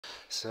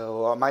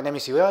So my name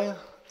is Juraj,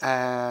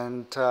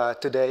 and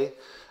today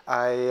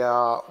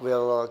I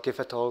will give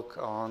a talk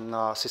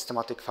on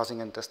systematic fuzzing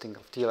and testing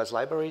of TLS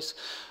libraries.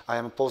 I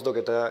am a postdoc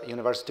at the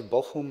University of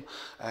Bochum,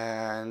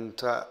 and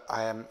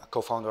I am a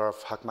co-founder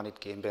of Hackmanit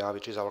GmbH,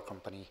 which is our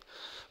company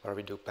where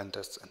we do pen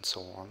tests and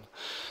so on.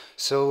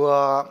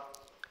 So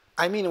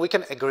I mean, we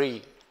can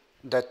agree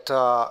that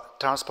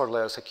transport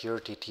layer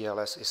security,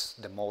 TLS, is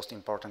the most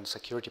important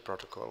security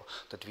protocol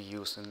that we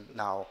use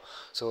now.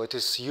 So it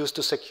is used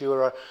to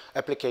secure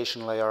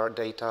application layer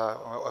data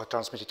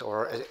transmitted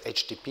over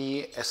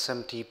HTTP,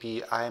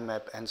 SMTP,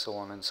 IMAP, and so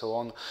on and so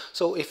on.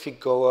 So if we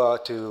go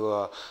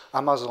to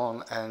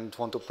Amazon and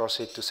want to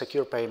proceed to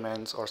secure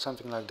payments or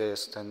something like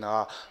this, then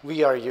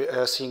we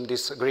are seeing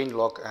this green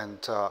log, and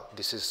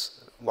this is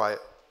why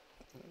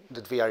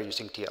that we are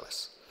using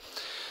TLS.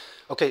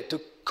 Okay,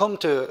 to come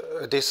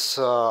to this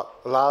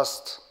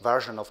last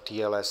version of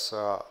TLS,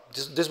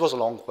 this was a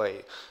long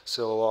way.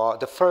 So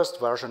the first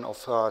version of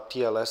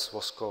TLS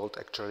was called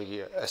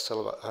actually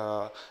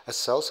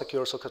SL,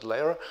 Secure Socket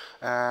Layer,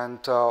 and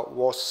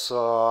was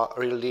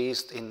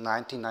released in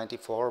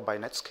 1994 by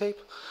Netscape.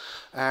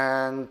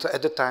 And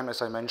at the time,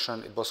 as I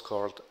mentioned, it was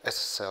called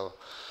SSL.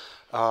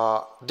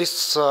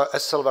 This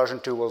SSL version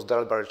 2 was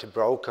deliberately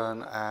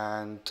broken,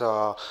 and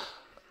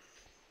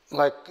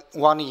like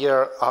 1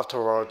 year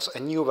afterwards, a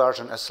new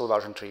version, SSL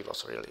version 3,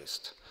 was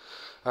released.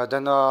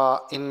 Then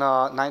in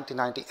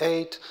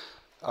 1998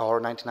 or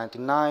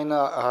 1999,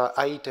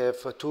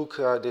 IETF took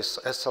this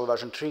SSL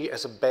version 3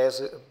 as a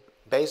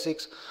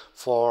basics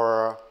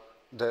for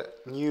the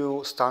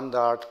new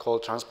standard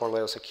called transport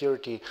layer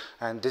security,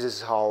 and this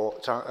is how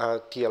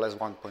TLS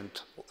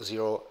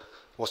 1.0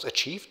 was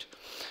achieved.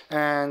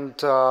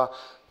 And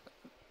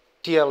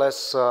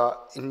TLS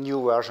in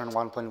new version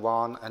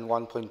 1.1 and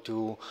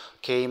 1.2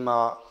 came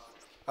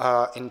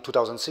in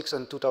 2006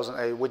 and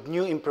 2008 with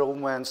new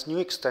improvements, new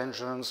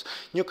extensions,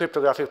 new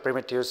cryptographic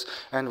primitives,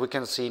 and we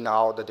can see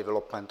now the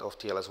development of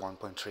TLS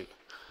 1.3,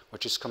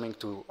 which is coming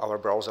to our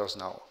browsers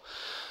now.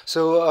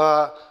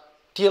 So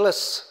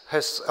TLS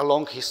has a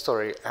long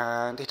history,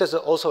 and it has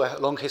also a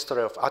long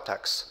history of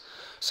attacks.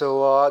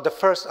 So the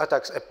first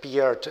attacks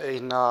appeared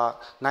in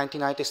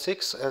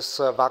 1996 as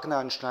Wagner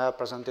and Schneier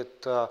presented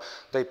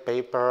their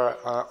paper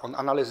on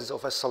analysis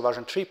of SSL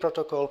version 3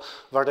 protocol,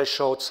 where they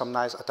showed some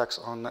nice attacks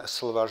on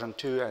SSL version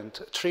 2 and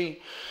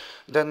 3.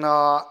 Then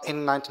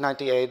in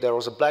 1998 there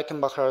was a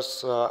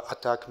Blankenbacher's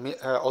attack,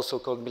 also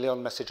called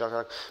million message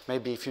attack.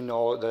 Maybe if you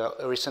know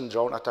the recent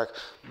drone attack,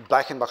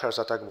 Blankenbacher's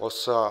attack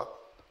was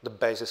the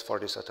basis for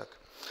this attack.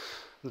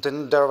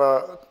 Then there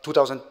were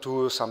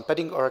 2002 some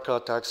padding oracle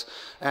attacks,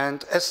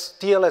 and as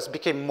TLS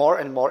became more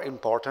and more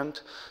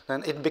important,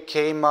 then it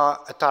became a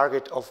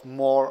target of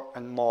more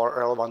and more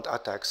relevant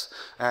attacks.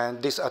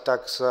 And these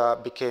attacks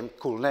became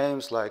cool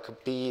names like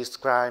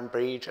Beast, Crime,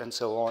 Breach, and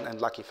so on, and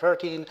Lucky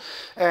 13.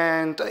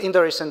 And in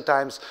the recent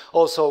times,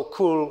 also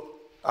cool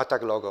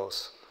attack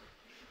logos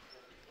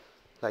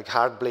like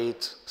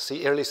Heartbleed,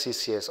 early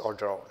CCS, or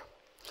Drone.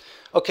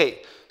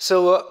 Okay,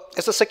 so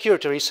as a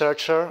security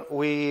researcher,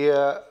 we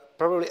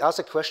probably ask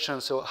a question,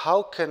 so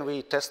how can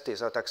we test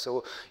this attack?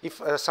 So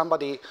if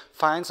somebody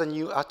finds a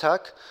new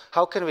attack,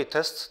 how can we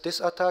test this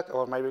attack,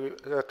 or maybe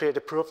create a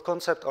proof of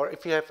concept? Or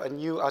if we have a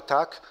new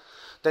attack,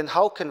 then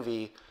how can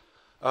we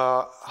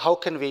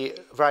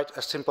write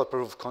a simple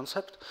proof of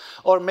concept?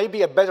 Or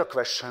maybe a better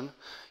question,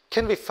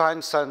 can we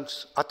find some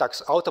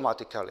attacks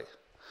automatically?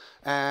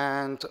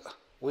 And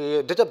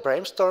we did a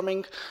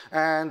brainstorming,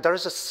 and there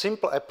is a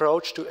simple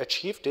approach to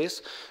achieve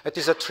this. It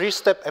is a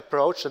 3-step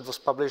approach that was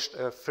published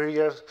a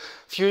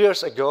few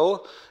years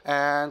ago,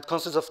 and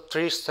consists of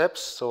 3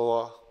 steps.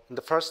 So in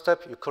the first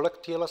step, you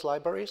collect TLS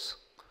libraries.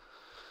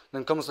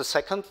 Then comes the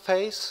second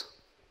phase,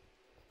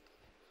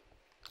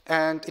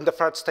 and in the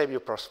third step, you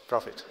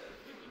profit.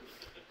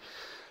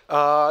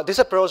 This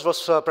approach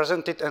was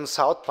presented in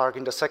South Park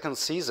in the 2nd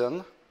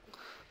season.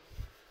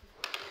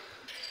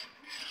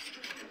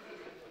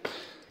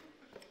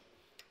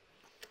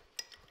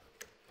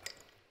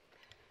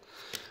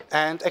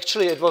 And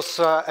actually, it was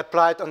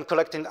applied on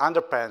collecting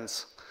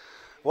underpants.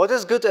 What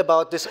is good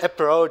about this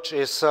approach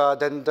is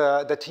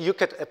that you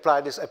can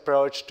apply this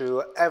approach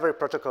to every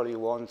protocol you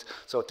want.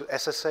 So to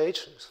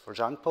SSH, for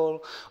Jean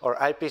Paul, or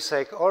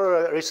IPsec,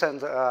 or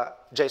recent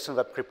JSON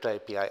Web Crypto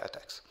API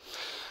attacks.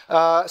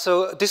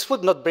 So this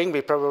would not bring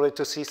me probably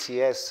to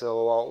CCS.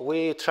 So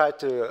we try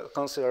to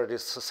consider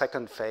this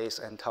second phase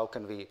and how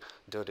can we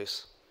do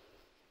this.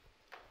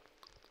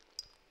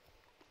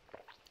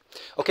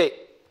 Okay.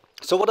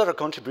 So what are the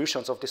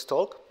contributions of this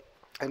talk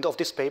and of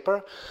this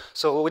paper?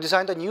 So we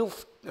designed a new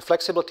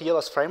flexible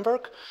TLS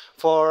framework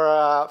for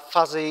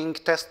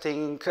fuzzing,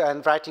 testing,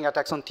 and writing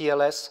attacks on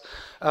TLS.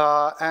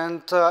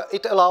 And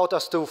it allowed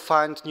us to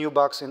find new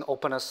bugs in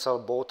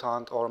OpenSSL,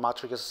 Botant, or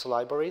Matrix SSL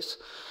libraries.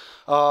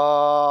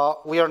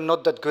 We are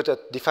not that good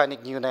at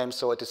defining new names,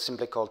 so it is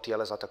simply called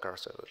TLS Attacker.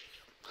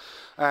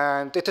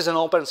 And it is an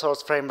open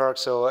source framework,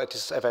 so it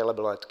is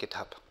available at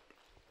GitHub.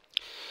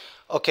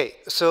 Okay,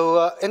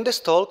 so in this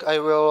talk I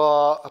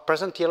will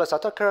present TLS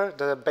attacker,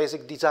 the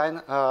basic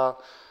design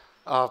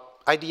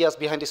ideas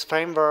behind this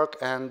framework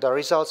and the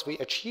results we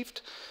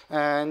achieved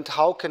and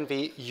how can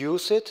we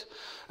use it.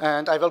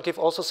 And I will give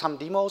also some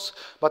demos,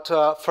 but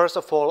first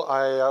of all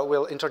I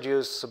will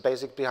introduce the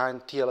basic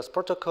behind TLS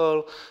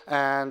protocol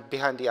and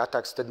behind the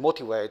attacks that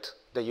motivate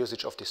the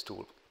usage of this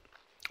tool.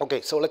 Okay,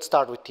 so let's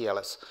start with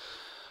TLS.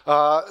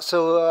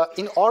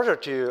 In order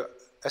to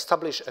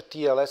establish a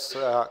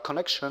TLS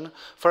connection,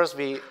 first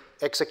we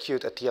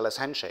execute a TLS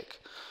handshake.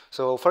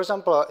 So for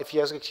example, if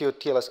you execute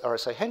TLS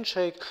RSA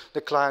handshake,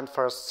 the client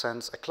first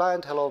sends a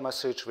client hello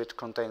message which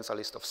contains a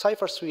list of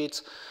cipher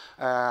suites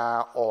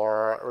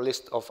or a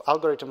list of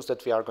algorithms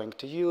that we are going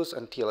to use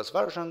and TLS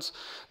versions.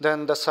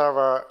 Then the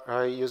server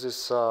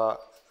uses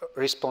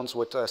response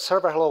with a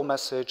server hello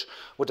message,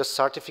 with a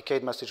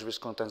certificate message which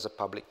contains a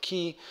public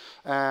key,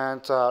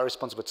 and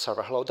response with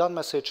server hello done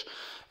message.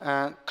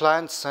 And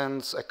client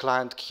sends a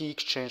client key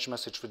exchange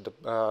message with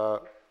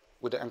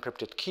the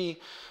encrypted key,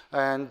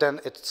 and then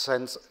it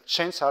sends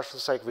change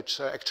certificate which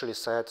actually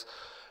says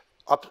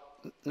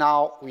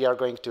now we are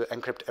going to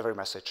encrypt every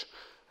message.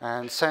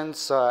 And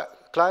sends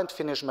client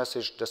finish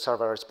message, the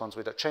server responds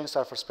with a change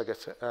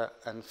certificate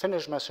and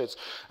finish message,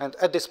 and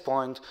at this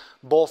point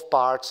both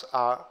parts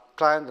are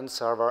client and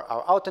server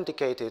are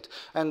authenticated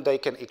and they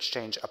can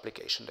exchange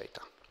application data.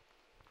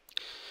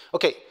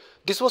 Okay,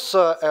 this was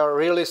a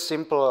really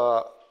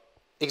simple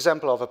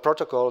example of a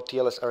protocol,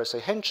 TLS RSA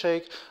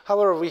handshake.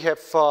 However, we have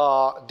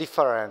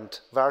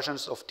different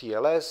versions of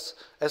TLS,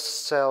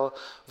 SSL.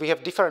 We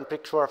have different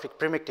cryptographic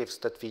primitives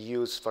that we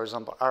use, for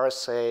example,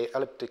 RSA,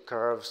 elliptic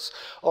curves,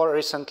 or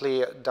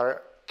recently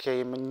there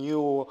came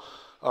new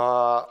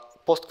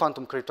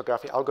post-quantum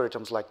cryptography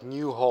algorithms like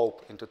New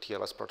Hope into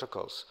TLS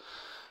protocols.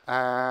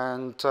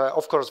 And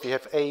of course, we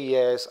have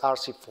AES,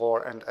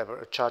 RC4, and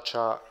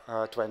Cha-Cha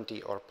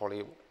 20 or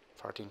Poly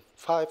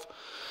 13.5.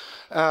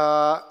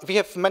 We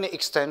have many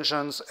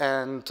extensions,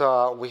 and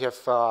we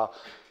have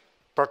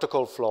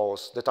protocol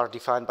flows that are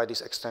defined by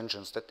these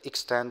extensions that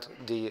extend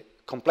the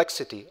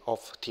complexity of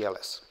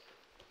TLS.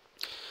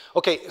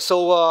 Okay,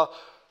 so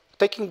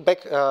taking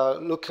back a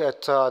look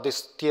at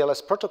this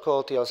TLS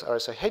protocol, TLS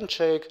RSA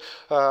handshake,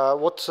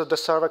 what the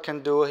server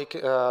can do,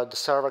 the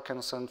server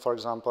can send, for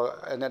example,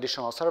 an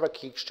additional server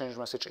key exchange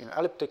message in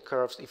elliptic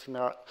curves,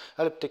 ephemeral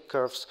elliptic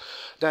curves.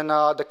 Then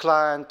the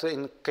client,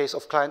 in case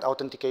of client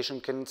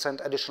authentication, can send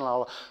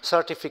additional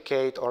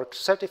certificate or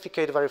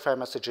certificate verify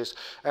messages,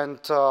 and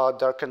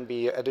there can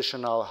be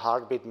additional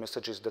heartbeat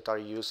messages that are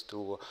used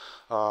to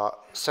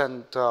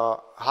send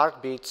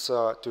heartbeats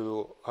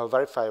to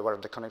verify whether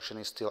the connection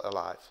is still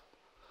alive.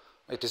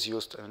 It is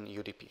used in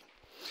UDP.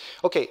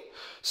 Okay,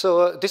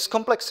 so this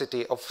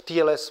complexity of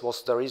TLS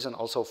was the reason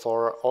also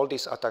for all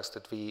these attacks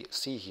that we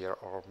see here,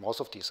 or most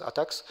of these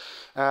attacks.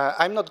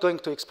 I'm not going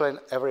to explain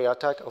every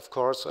attack, of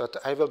course, but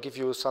I will give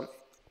you some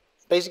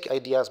basic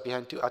ideas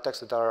behind two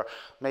attacks that are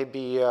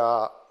maybe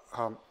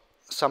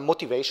some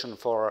motivation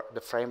for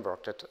the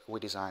framework that we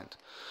designed.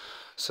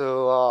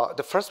 So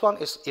the first one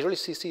is early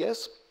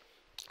CCS,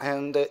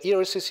 and the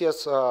early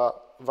CCS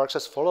works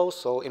as follows.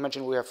 So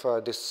imagine we have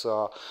this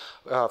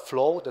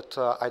flow that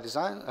I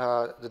designed,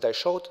 that I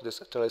showed, this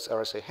TLS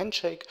RSA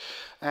handshake.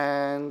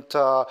 And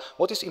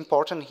what is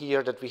important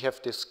here that we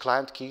have this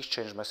client key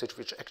exchange message,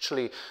 which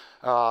actually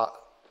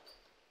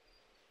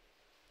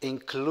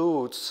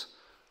includes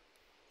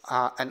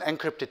an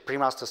encrypted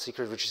pre-master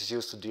secret, which is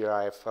used to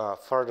derive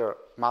further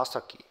master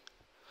key.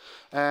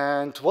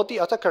 And what the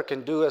attacker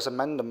can do as a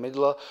man in the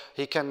middle,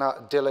 he can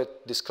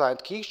delete this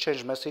client key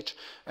exchange message,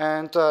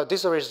 and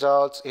this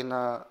results in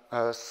that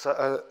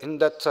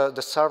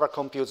the server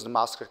computes the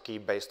master key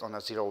based on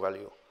a 0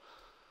 value.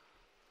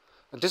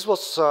 And this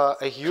was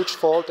a huge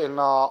fault in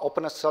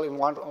OpenSSL, in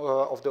one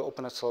of the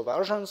OpenSSL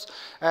versions,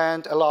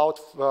 and allowed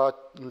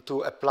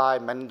to apply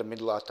man in the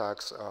middle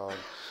attacks.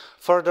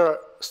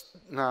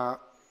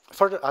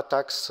 Further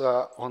attacks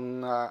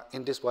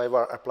in this way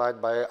were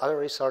applied by other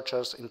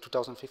researchers in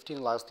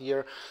 2015, last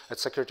year, at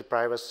Security,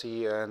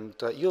 Privacy, and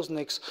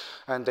Usenix,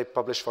 and they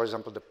published, for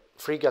example, the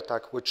Frigg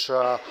attack, which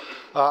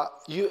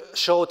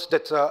showed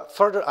that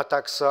further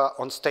attacks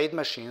on state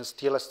machines,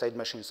 TLS state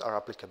machines, are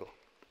applicable.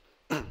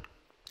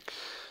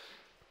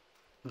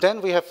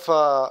 Then we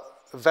have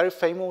very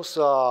famous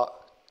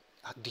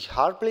the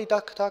Heartbleed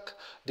attack.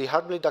 The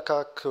Heartbleed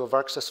attack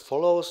works as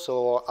follows.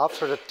 So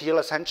after the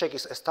TLS handshake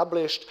is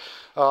established,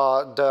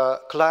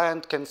 the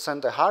client can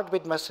send a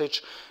heartbeat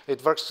message.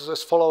 It works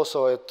as follows.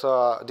 So it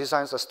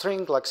designs a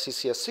string like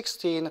CCS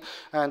 16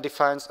 and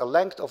defines a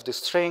length of the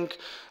string,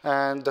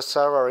 and the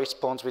server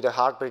responds with a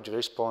heartbeat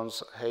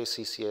response, hey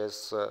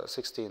CCS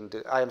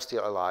 16, I am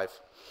still alive.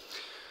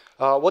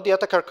 What the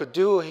attacker could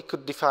do, he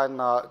could define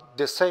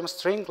the same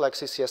string like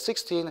CCS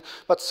 16,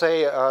 but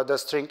say the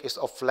string is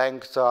of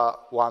length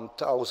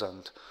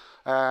 1000.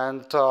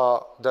 And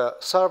the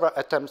server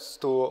attempts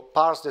to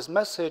parse this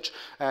message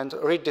and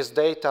read this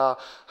data.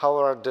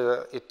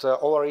 However, it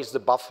overreads the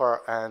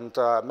buffer and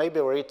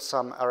maybe reads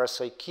some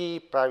RSA key,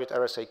 private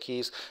RSA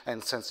keys,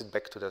 and sends it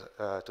back to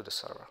the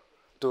server.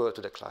 to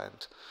the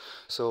client.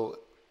 So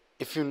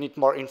if you need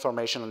more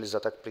information on this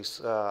attack,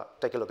 please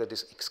take a look at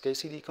this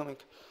XKCD comic.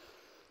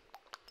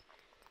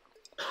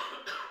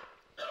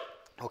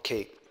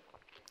 Okay,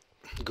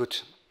 good.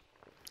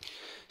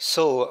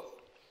 So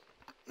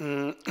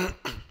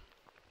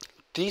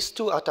these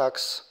two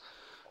attacks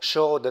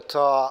show that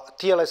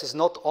TLS is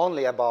not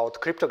only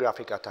about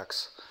cryptographic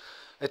attacks.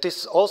 It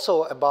is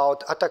also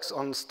about attacks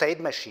on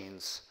state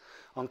machines,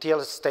 on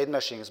TLS state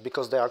machines,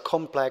 because they are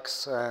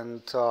complex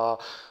and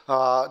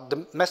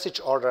the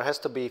message order has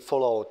to be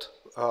followed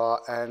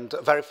and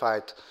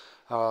verified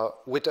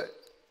with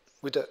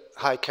a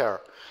high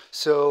care.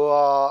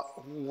 So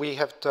we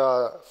have,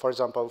 for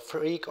example,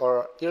 freak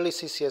or early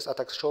CCS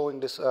attacks showing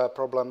these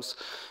problems.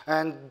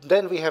 And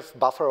then we have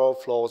buffer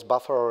overflows,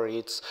 buffer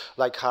reads,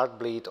 like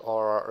Heartbleed,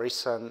 or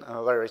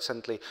very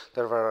recently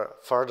there were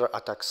further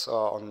attacks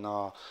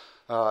on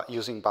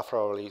using buffer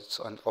overreads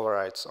and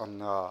overrides on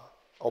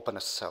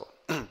OpenSSL.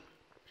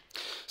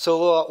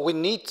 So we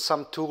need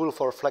some tool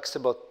for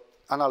flexible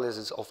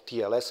analysis of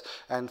TLS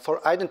and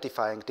for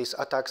identifying these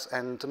attacks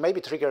and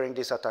maybe triggering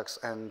these attacks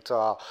and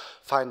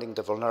finding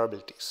the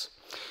vulnerabilities.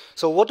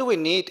 So what do we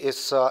need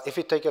is, if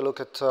we take a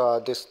look at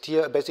this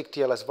basic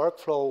TLS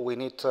workflow, we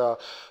need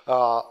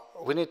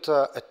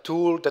a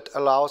tool that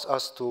allows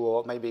us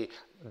to maybe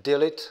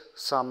delete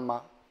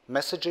some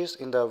messages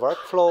in the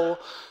workflow,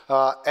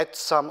 add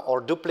some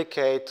or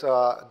duplicate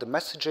the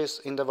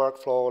messages in the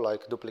workflow,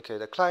 like duplicate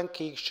a client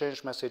key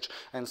exchange message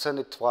and send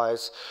it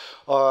twice.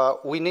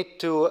 We need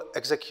to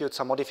execute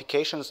some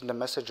modifications in the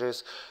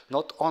messages,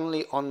 not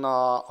only on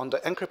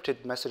the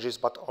encrypted messages,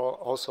 but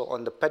also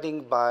on the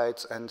padding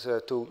bytes, and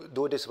to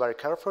do this very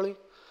carefully.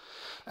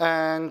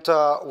 And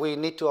we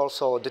need to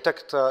also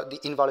detect the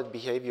invalid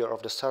behavior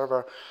of the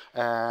server,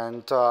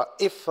 and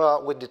if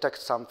we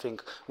detect something,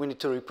 we need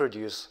to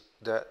reproduce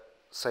the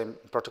same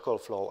protocol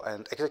flow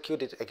and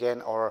execute it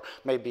again, or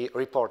maybe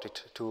report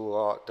it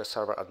to the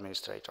server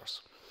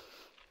administrators.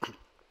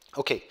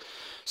 Okay,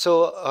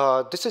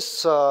 so this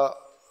is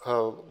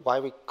why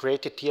we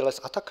created TLS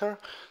Attacker.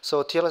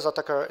 So TLS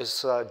Attacker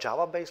is a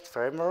Java-based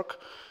framework,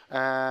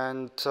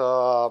 and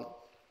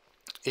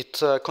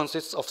it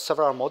consists of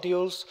several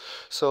modules.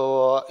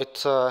 So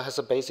it has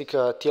a basic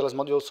TLS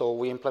module. So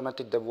we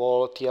implemented the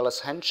whole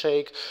TLS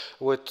handshake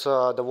with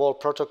the whole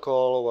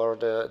protocol, where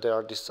there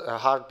are these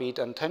heartbeat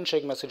and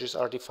handshake messages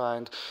are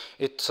defined.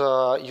 It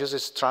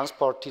uses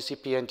transport,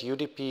 TCP, and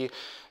UDP.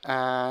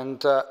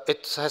 And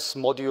it has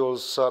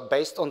modules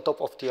based on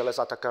top of TLS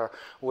Attacker,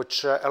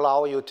 which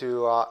allow you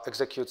to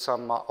execute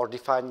some or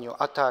define new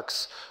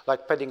attacks,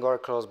 like padding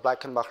oracles,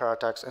 Blankenbacher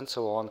attacks, and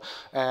so on.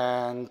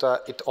 And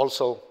it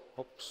also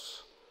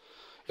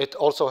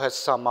has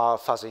some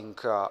fuzzing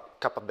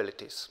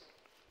capabilities.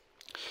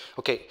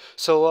 Okay,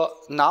 so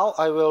now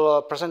I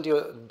will present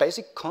you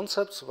basic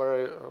concepts that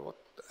are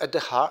at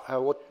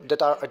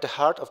the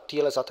heart of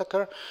TLS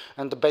Attacker,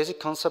 and the basic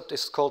concept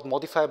is called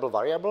modifiable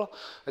variable.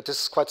 It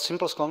is quite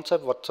simple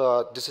concept,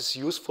 but this is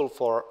useful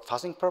for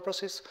fuzzing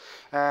purposes,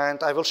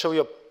 and I will show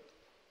you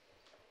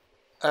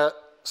a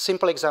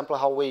simple example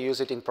how we use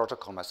it in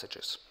protocol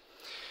messages.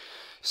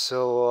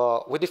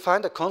 So we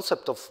defined the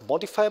concept of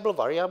modifiable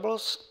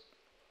variables,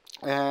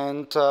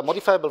 and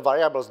modifiable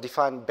variables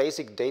define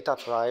basic data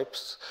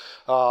types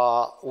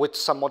with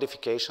some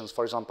modifications,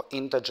 for example,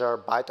 integer,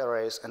 byte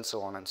arrays, and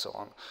so on and so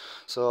on.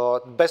 So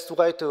the best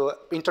way to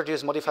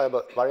introduce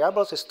modifiable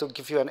variables is to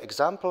give you an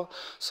example.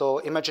 So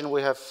imagine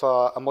we have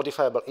a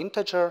modifiable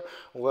integer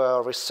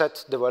where we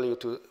set the value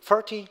to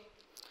 30.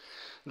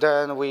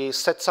 Then we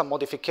set some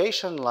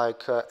modification,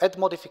 like add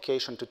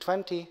modification to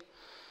 20.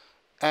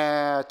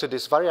 To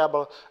this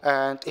variable,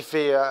 and if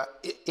we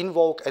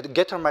invoke a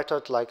getter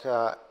method like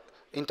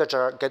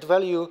integer get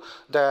value,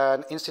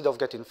 then instead of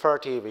getting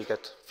 30, we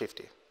get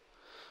 50.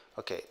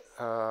 Okay,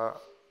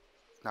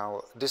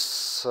 now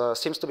this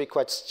seems to be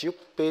quite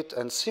stupid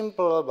and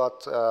simple,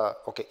 but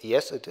okay,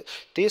 yes, it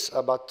is,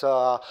 but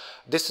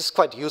this is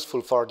quite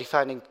useful for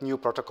defining new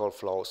protocol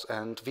flows,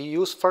 and we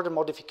use further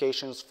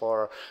modifications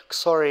for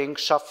XORing,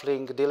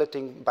 shuffling,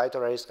 deleting byte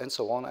arrays, and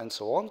so on and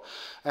so on,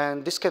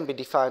 and this can be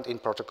defined in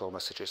protocol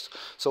messages.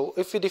 So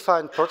if we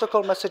define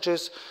protocol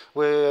messages,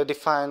 we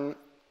define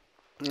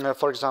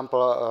for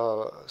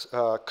example,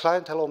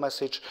 client hello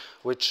message,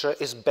 which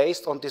is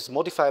based on these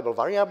modifiable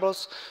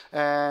variables,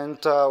 and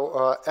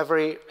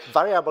every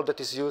variable that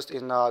is used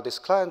in this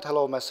client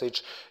hello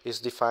message is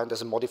defined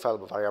as a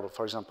modifiable variable.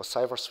 For example,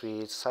 cipher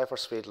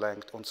suite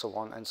length, and so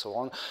on and so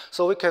on.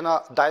 So we can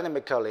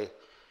dynamically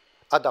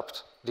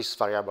adapt these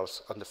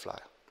variables on the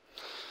fly.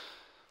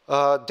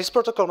 These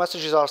protocol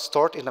messages are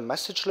stored in a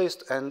message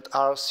list and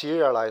are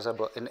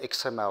serializable in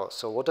XML.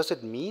 So what does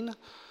it mean?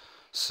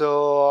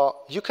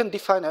 So you can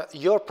define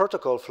your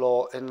protocol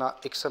flow in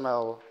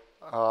XML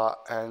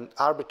and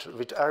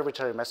with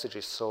arbitrary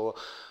messages. So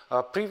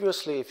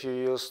previously, if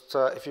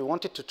you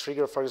wanted to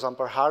trigger, for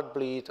example,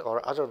 Heartbleed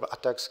or other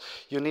attacks,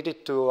 you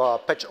needed to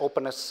patch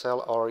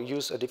OpenSSL or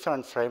use a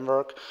different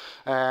framework.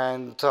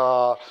 And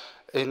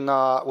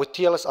with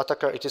TLS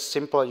Attacker, it is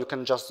simple. You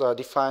can just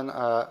define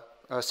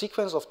a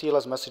sequence of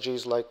TLS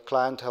messages like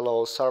client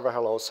hello, server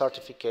hello,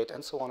 certificate,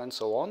 and so on and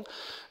so on.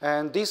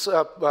 And these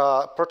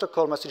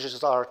protocol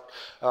messages are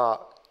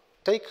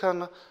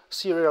taken,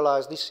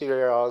 serialized,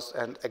 deserialized,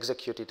 and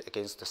executed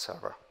against the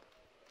server.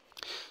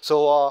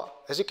 So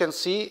as you can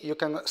see, you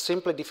can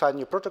simply define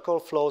new protocol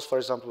flows, for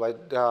example, by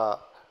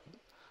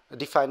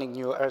defining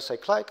new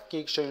RSA client key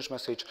exchange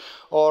message,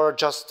 or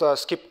just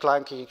skip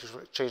client key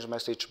exchange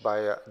message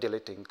by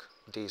deleting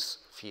these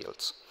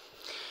fields.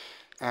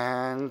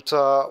 And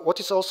what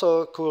is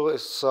also cool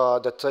is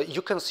that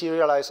you can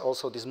serialize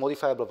also these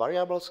modifiable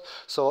variables.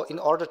 So in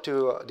order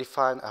to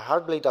define a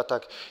heartbleed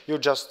attack, you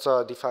just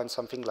define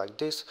something like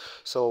this.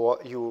 So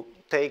you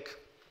take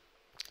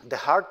the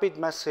heartbeat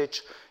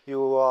message,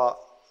 you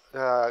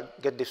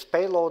get this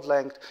payload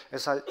length,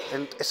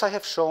 and as I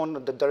have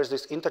shown that there is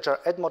this integer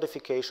add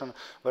modification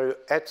where you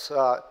add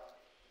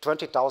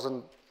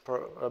 20,000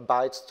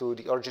 bytes to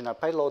the original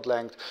payload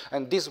length,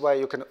 and this way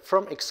you can,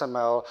 from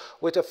XML,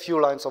 with a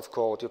few lines of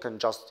code, you can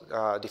just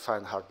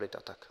define heartbleed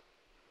attack.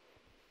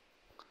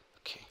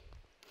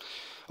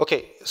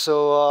 Okay,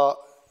 so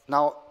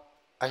now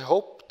I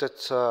hope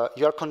that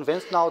you are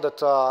convinced now that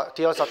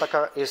TLS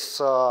attacker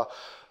is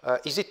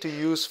easy to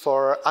use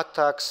for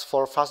attacks,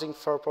 for fuzzing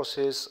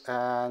purposes,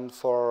 and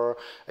for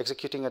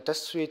executing a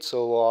test suite.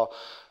 So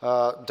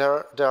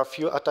there are a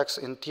few attacks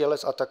in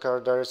TLS attacker.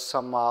 There is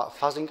some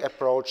fuzzing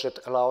approach that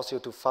allows you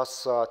to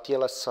fuzz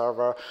TLS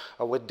server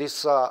with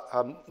these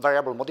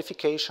variable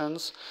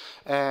modifications.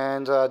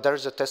 And there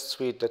is a test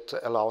suite that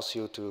allows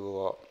you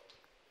to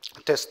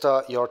test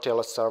your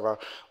TLS server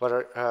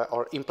whether,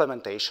 or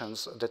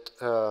implementations that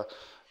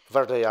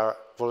whether they are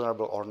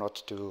vulnerable or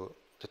not to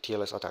the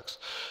TLS attacks.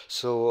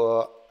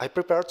 So I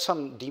prepared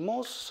some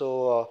demos.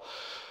 So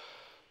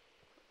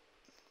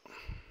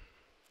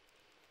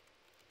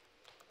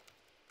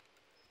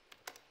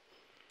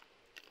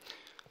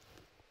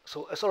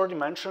as already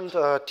mentioned,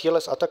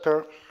 TLS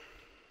attacker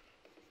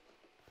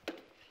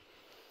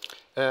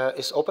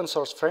is open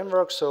source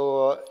framework.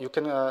 So you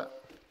can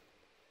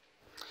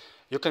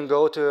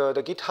go to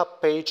the GitHub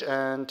page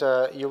and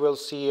you will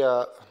see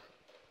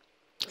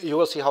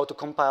how to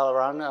compile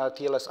run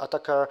TLS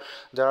attacker.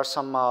 There are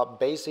some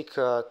basic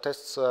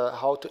tests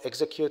how to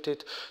execute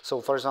it.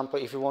 So for example,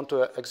 if you want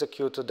to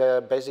execute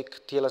the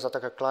basic TLS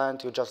attacker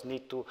client, you just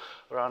need to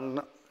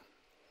run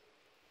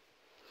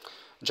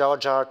Java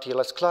jar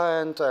TLS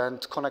client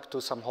and connect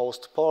to some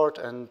host port,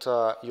 and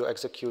you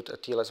execute a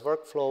TLS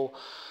workflow.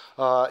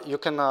 You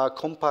can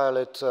compile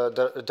it.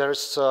 There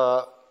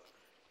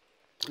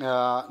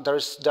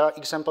are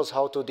examples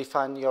how to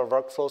define your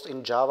workflows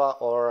in Java,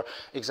 or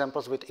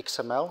examples with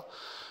XML.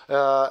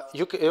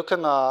 You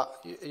can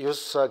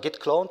use git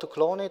clone to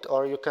clone it,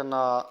 or you can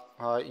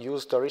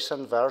use the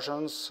recent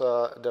versions.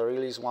 The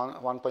release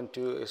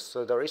 1.2 is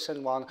the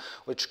recent one,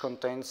 which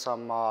contains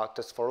some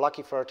tests for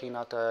Lucky 13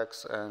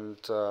 attacks and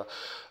the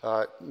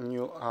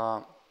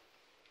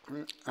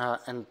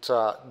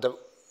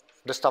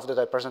stuff that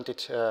I presented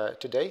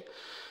today.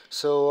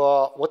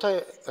 So what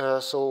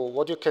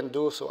you can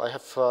do, so I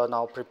have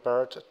now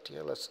prepared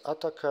TLS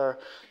attacker.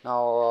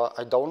 Now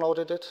I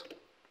downloaded it.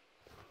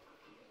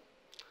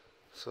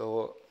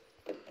 So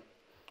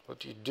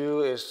what you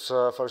do is,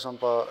 for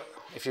example,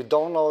 if you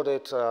download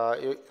it,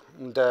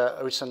 the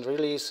recent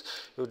release,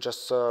 you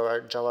just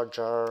write Java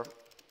jar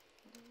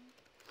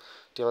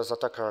TLS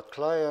attacker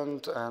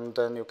client, and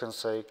then you can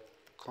say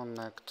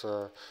connect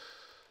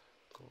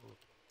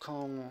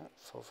Google.com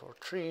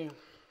 443.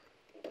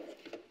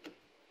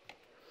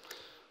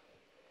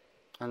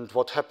 And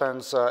what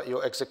happens,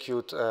 you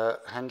execute a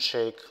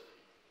handshake,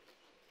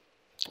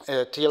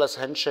 a TLS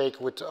handshake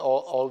with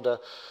all the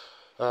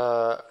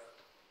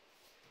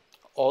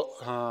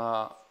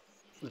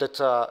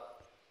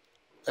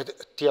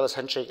TLS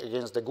handshake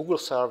against the Google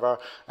server,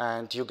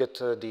 and you get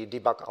the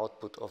debug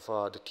output of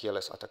the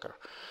TLS attacker.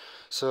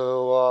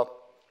 So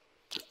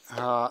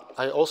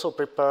I also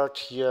prepared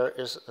here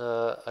is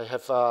I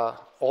have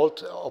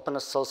old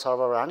OpenSSL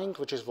server running,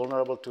 which is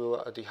vulnerable to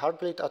the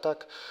heartbleed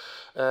attack.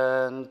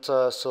 And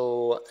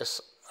so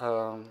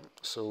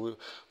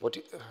what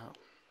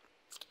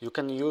you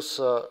can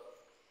use,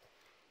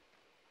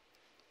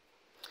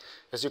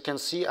 as you can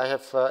see, I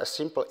have a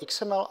simple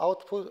XML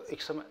output,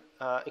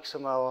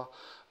 XML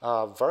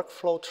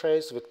workflow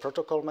trace with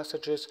protocol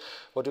messages.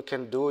 What you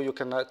can do, you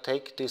can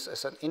take this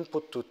as an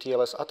input to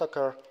TLS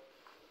attacker.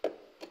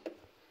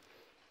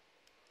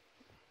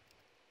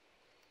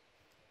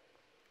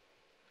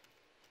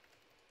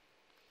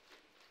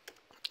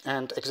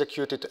 And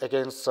execute it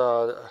against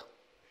the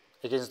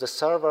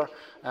server,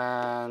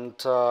 and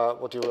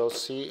what you will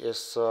see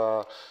is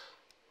the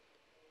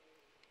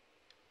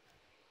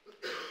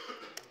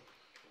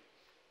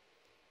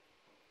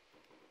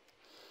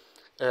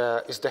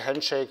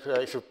handshake.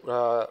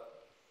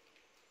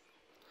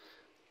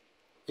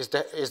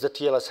 is the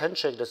TLS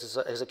handshake that is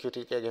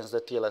executed against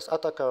the TLS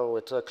attacker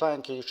with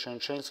client key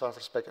exchange, chain cipher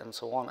spec, and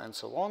so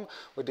on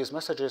with these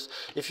messages.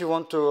 If you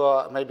want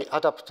to maybe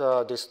adapt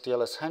this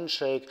TLS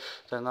handshake,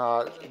 then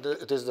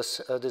this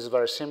is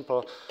very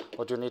simple.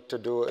 What you need to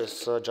do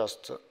is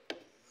just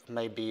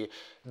maybe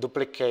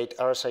duplicate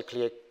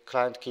RSA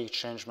client key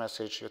exchange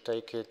message. You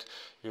take it,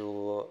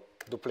 you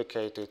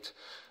duplicate it,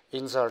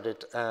 insert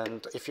it,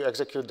 and if you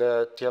execute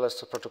the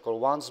TLS protocol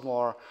once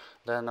more,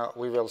 then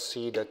we will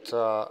see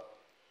that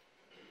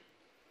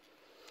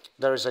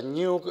there is a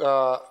new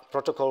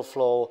protocol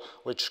flow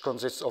which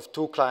consists of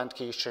 2 client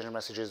key exchange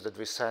messages that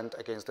we send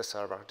against the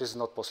server. This is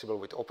not possible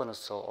with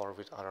OpenSSL or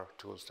with other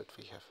tools that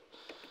we have.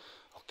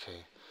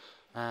 Okay,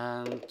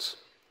 and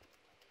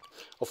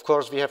of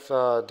course we have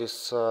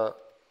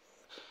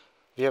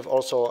we have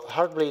also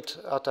heartbleed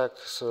attack.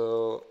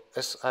 So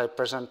as I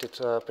presented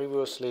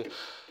previously.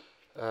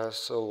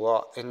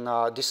 In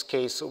this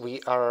case,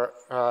 we are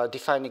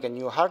defining a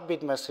new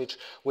heartbeat message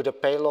with a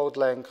payload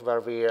length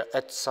where we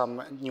add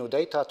some new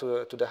data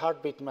to the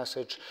heartbeat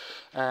message.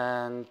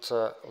 And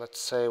let's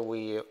say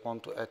we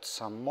want to add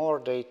some more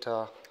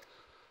data.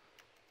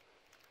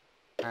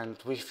 And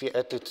if we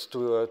add it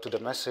to the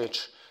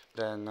message,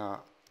 then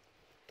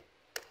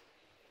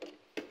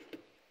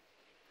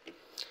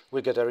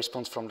we get a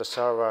response from the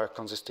server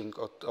consisting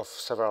of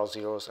several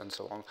zeros and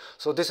so on.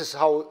 So this is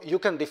how you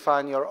can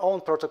define your own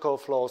protocol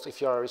flows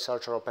if you are a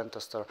researcher or pen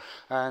tester,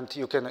 and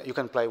you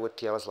can play with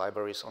TLS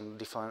libraries on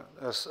define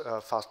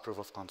fast proof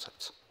of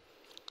concepts.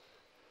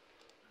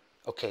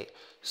 Okay,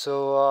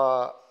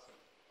 so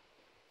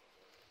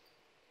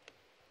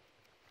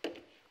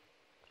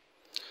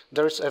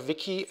there is a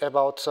wiki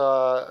about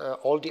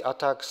all the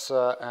attacks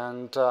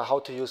and how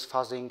to use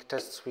fuzzing,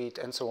 test suite,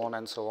 and so on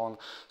and so on.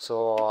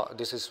 So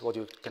this is what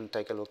you can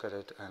take a look at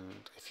it, and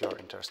if you're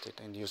interested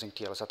in using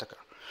TLS attacker.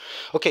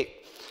 Okay,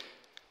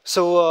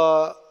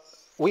 so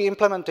we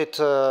implemented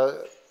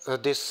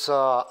these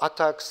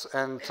attacks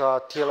and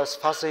TLS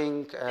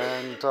fuzzing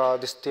and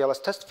this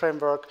TLS test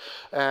framework,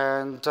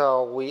 and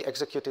we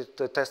executed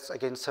the tests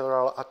against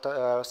several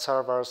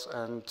servers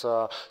and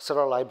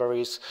several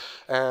libraries,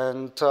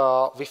 and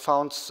we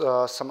found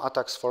some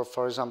attacks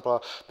for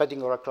example,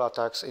 padding oracle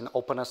attacks in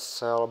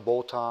OpenSSL,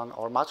 Botan,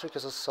 or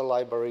Matrix SSL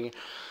library.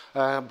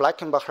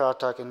 Blankenbacher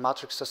attack in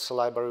Matrix SSL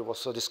library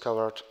was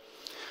discovered.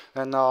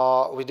 And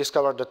we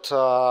discovered that,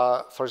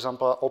 for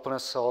example,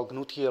 OpenSSL,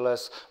 GNU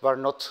TLS were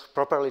not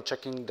properly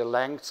checking the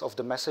lengths of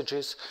the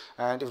messages,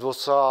 and it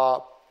was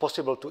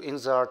possible to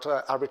insert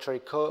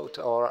arbitrary code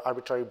or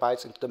arbitrary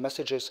bytes into the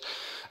messages.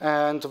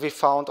 And we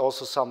found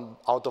also some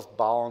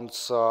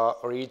out-of-bounds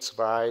reads,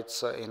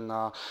 writes in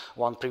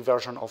one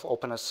pre-version of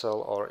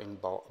OpenSSL or in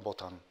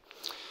Botan.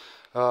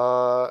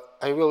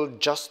 I will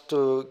just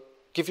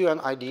give you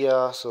an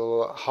idea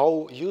so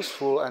how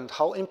useful and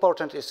how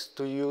important it is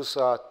to use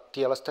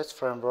TLS test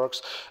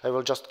frameworks. I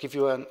will just give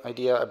you an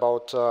idea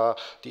about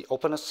the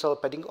OpenSSL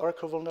padding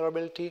oracle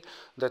vulnerability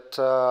that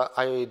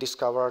I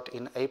discovered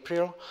in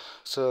April.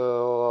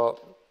 So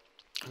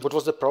what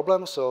was the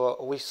problem?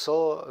 So we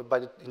saw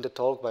in the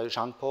talk by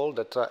Jean-Paul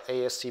that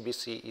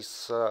ASCBC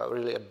is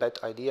really a bad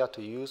idea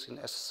to use in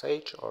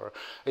SSH, or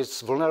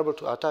it's vulnerable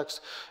to attacks,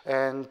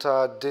 and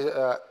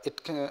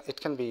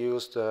it can be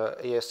used.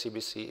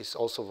 ASCBC is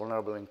also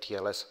vulnerable in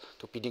TLS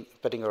to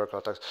padding oracle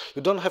attacks.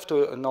 You don't have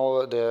to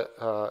know the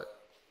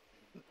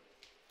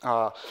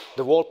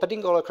whole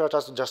padding oracle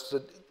attacks, just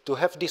to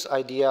have this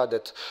idea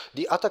that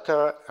the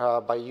attacker,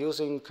 by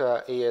using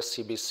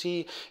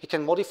ASCBC, he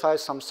can modify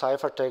some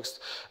ciphertext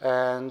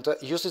and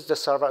uses the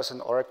server as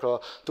an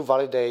oracle to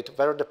validate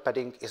whether the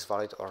padding is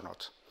valid or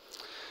not.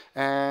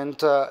 And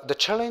the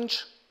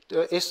challenge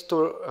is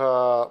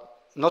to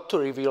not to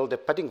reveal the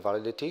padding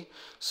validity.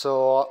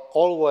 So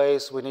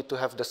always we need to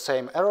have the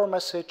same error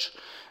message,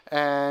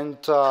 and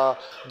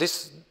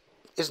this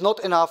is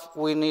not enough.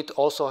 We need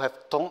also have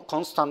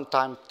constant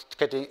time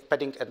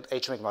padding and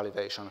HMAC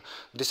validation.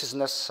 This is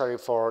necessary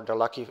for the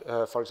lucky,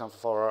 for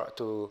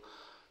example,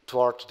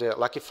 toward the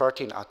lucky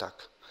 13 attack.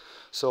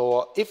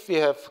 So if we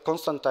have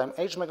constant time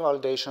HMAC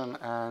validation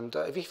and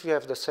if we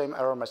have the same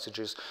error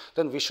messages,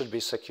 then we should be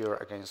secure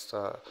against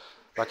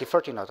lucky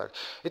 13 attack.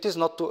 It is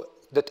not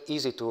that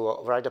easy to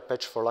write a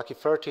patch for lucky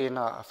 13.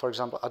 For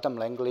example, Adam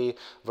Langley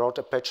wrote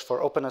a patch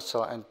for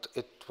OpenSSL, and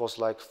it was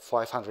like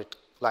 500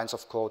 lines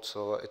of code,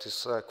 so it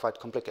is quite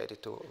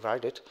complicated to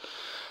write it.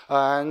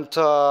 And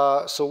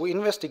so we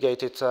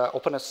investigated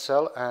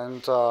OpenSSL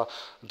and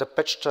the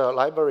patched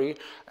library,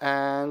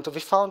 and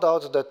we found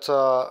out that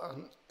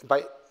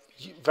by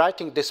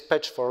writing this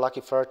patch for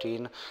lucky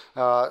 13,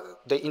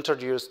 they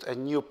introduced a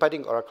new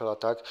padding oracle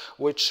attack,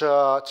 which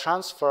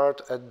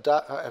transferred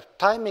a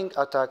timing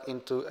attack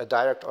into a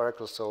direct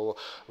oracle. So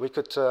we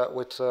could,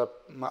 with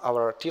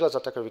our TLS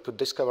attacker, we could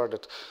discover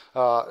that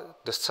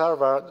the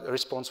server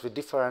responds with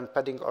different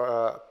padding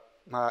or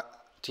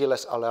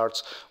TLS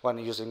alerts when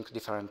using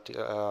different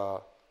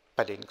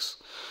paddings.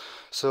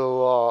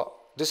 So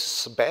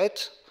this is bad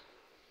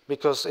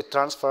because it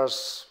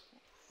transfers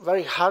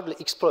very hardly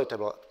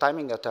exploitable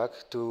timing attack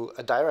to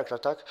a direct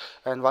attack,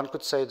 and one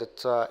could say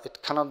that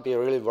it cannot be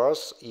really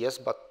worse, yes,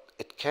 but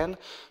it can,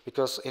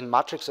 because in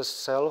matrix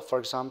SSL, for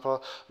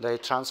example, they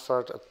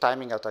transferred a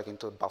timing attack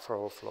into a buffer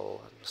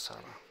overflow on the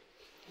server.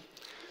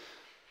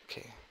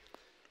 Okay.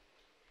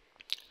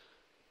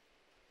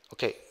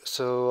 Okay,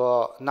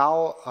 so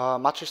now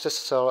matrix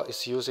SSL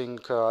is using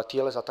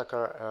TLS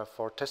attacker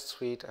for test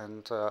suite,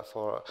 and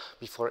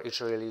before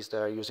each release they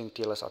are using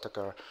TLS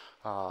attacker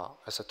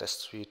as a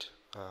test suite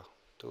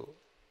to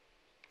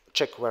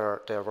check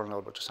whether they are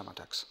vulnerable to some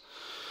attacks.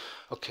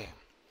 Okay,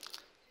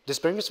 this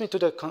brings me to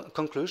the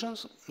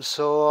conclusions.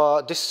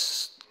 So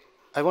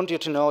I want you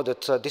to know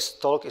that this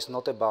talk is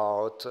not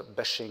about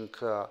bashing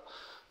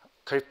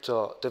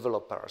crypto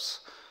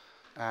developers.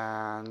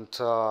 And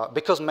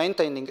because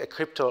maintaining a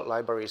crypto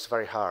library is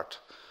very hard.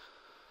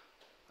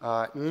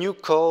 New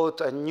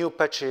code and new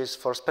patches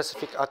for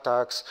specific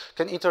attacks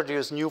can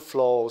introduce new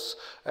flows,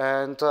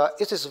 and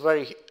it is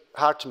very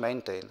hard to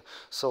maintain.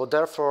 So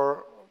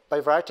therefore, by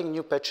writing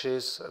new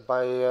patches,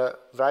 by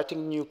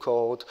writing new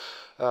code,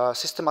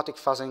 systematic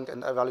fuzzing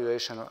and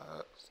evaluation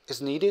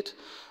is needed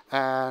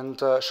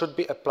and should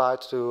be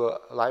applied to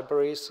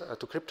libraries,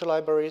 to crypto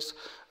libraries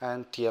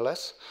and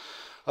TLS.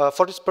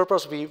 For this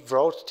purpose, we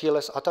wrote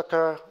TLS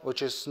Attacker,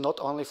 which is not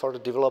only for the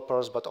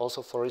developers, but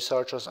also for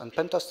researchers and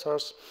pen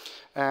testers.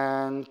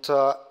 And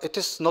it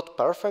is not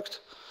perfect.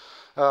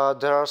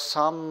 There are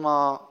some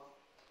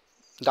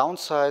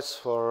downsides.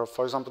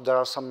 For example, there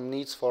are some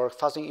needs for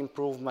fuzzing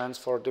improvements,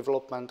 for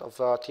development of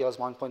TLS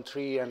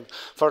 1.3 and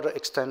further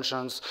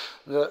extensions.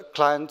 The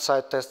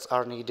client-side tests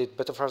are needed,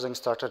 better fuzzing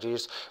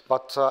strategies,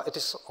 but it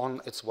is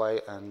on its way,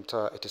 and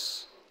it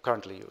is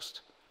currently used.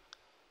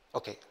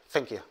 Okay,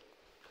 thank you.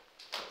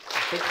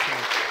 Thank you so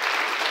much.